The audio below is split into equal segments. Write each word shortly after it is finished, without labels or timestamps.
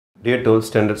Dear 12th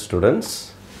standard students,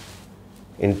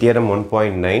 in theorem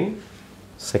 1.9,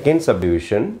 second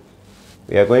subdivision,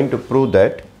 we are going to prove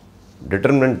that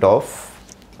determinant of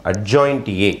adjoint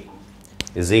A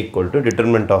is equal to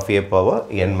determinant of A power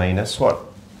n minus 1.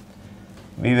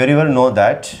 We very well know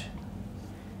that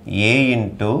A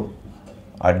into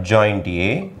adjoint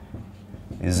A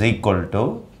is equal to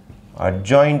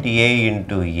adjoint A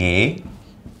into A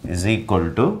is equal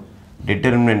to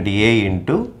determinant A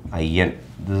into In.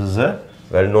 This is a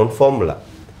well-known formula.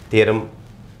 Theorem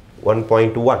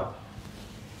 1.1.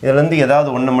 இதிலிருந்து ஏதாவது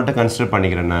ஒன்று மட்டும் consider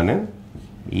பண்ணிக்கிறேன் நான்.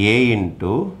 A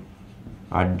into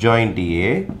adjoint A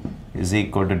is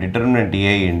equal to determinant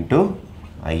A into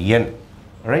In.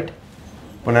 Right?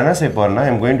 இப்போ நான் என்ன செய்ய போறேன்னா,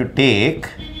 I am going to take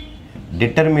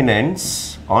determinants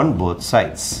on both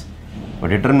sides. இப்போ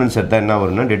determinants எடுத்தா என்ன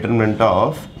வரும்னா, determinant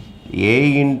of A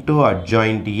into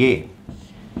adjoint A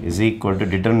is equal to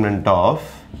determinant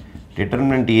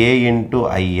A into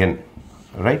In.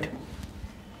 Right?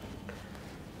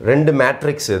 ரெண்டு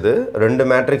மேட்ரிக்ஸ் இது, ரெண்டு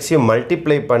மேட்ரிக்ஸையும்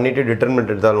மல்டிப்ளை பண்ணிட்டு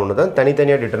டிட்டர்மினன்ட் எடுத்தாலும் ஒன்று தான்,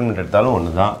 தனித்தனியாக டிட்டர்மினன்ட் எடுத்தாலும்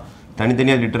ஒன்று தான்.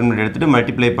 தனித்தனியாக டிட்டர்மினன்ட் எடுத்துகிட்டு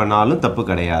மல்டிப்ளை பண்ணாலும் தப்பு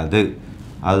கிடையாது.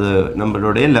 அது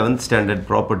நம்மளுடைய 11th ஸ்டாண்டர்ட்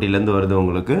ப்ராப்பர்ட்டிலேருந்து வருது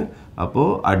உங்களுக்கு.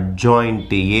 அப்போது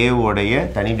அட்ஜாயிண்ட் ஏவோடைய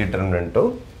தனி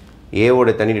டிட்டர்மினன்ட்டும்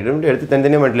ஏவோடைய தனி டிட்டர்மினன்ட் எடுத்து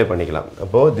தனித்தனியாக மல்டிப்ளை பண்ணிக்கலாம்.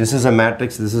 அப்போது this is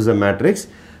a matrix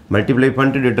multiply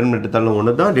பண்ணிட்டு டிட்டர்மினன்ட் எடுத்தாலும்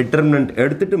ஒன்று தான், டிட்டர்மினன்ட்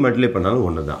எடுத்துகிட்டு மல்டிப்ளை பண்ணாலும்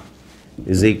ஒன்று தான்.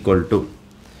 இஸ் ஈக்குவல் டு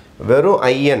வெறும்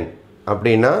IN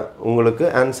அப்படின்னா உங்களுக்கு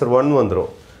ஆன்சர் 1 வந்துடும்.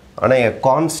 ஆனால்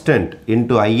கான்ஸ்டன்ட்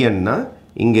இன்ட்டு ஐஎன்னா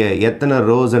இங்கே எத்தனை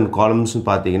ரோஸ் அண்ட் காலம்ஸ்னு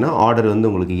பார்த்தீங்கன்னா ஆர்டர் வந்து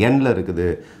உங்களுக்கு எண்ணில் இருக்குது.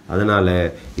 அதனால்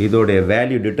இதோடைய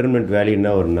வேல்யூ டிட்டர்மினன்ட் வேல்யூ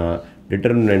என்ன வரும்னா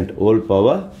டிட்டர்மினன்ட் ஹோல்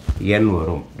பவர் n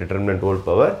வரும். டிட்டர்மினன்ட் ஹோல்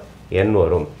பவர் n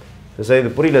வரும். சார்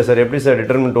இது புரியல சார், எப்படி sir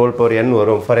determinant whole power n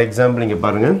வரும்? ஃபார் எக்ஸாம்பிள் இங்கே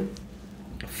பாருங்கள்,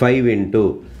 5 into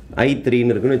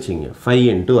I3ன்னு இருக்குன்னு வச்சுங்க. 5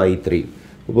 into I3.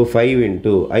 இப்போ 5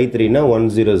 into I3னா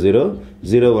 100 010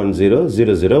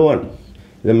 001.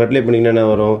 இதை மல்டிப்ளை பண்ணிங்கன்னா என்ன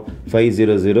வரும்?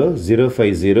 500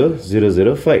 050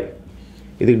 005.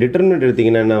 இதுக்கு டிட்டர்மினன்ட்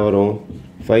எடுத்திங்கன்னா என்ன வரும்?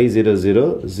 500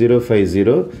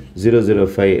 050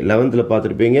 005. 11th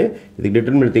பார்த்துருப்பீங்க. இதுக்கு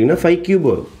டிட்டர்மினன்ட் எடுத்திங்கன்னா 5 cube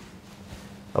வரும்.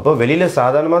 அப்போ வெளியில்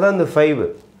சாதாரணமாக தான் இந்த 5,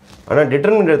 ஆனால்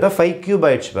டிட்டர்மினன்ட் எடுத்தால் 5 cube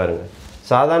ஆயிடுச்சு பாருங்கள்.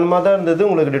 சாதாரணமாக தான் இருந்தது,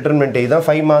 உங்களுக்கு டிட்டர்மினன்ட் இதுதான்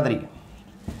 5 மாதிரி.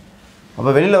 அப்போ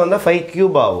வெளியில் வந்தால் 5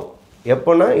 cube ஆகும்.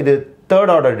 எப்போனா இது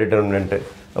தேர்ட் ஆர்டர் டிட்டர்மினன்ட்டு.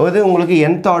 அதாவது உங்களுக்கு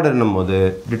nth ஆர்டர்னும் போது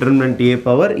டிட்டர்மினன்ட் A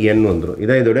பவர் n வந்துடும்.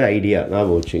 இதான் இதோட ஐடியா. நான்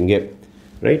வச்சு இங்கே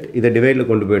ரைட், இதை டிவைடில்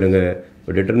கொண்டு போயிடுங்க.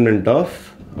 இப்போ determinant of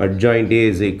adjoint A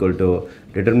is equal to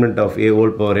determinant of A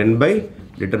whole power n by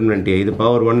determinant A. இது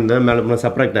பவர் 1 தான், மேலே போனால்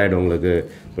சப்ராக்ட் ஆகிடும் உங்களுக்கு.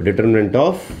 இப்போ determinant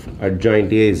of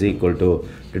adjoint A is equal to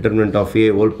determinant of A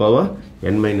whole power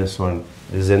n minus 1.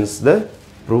 This ends the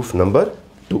proof number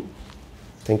 2.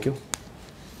 Thank you.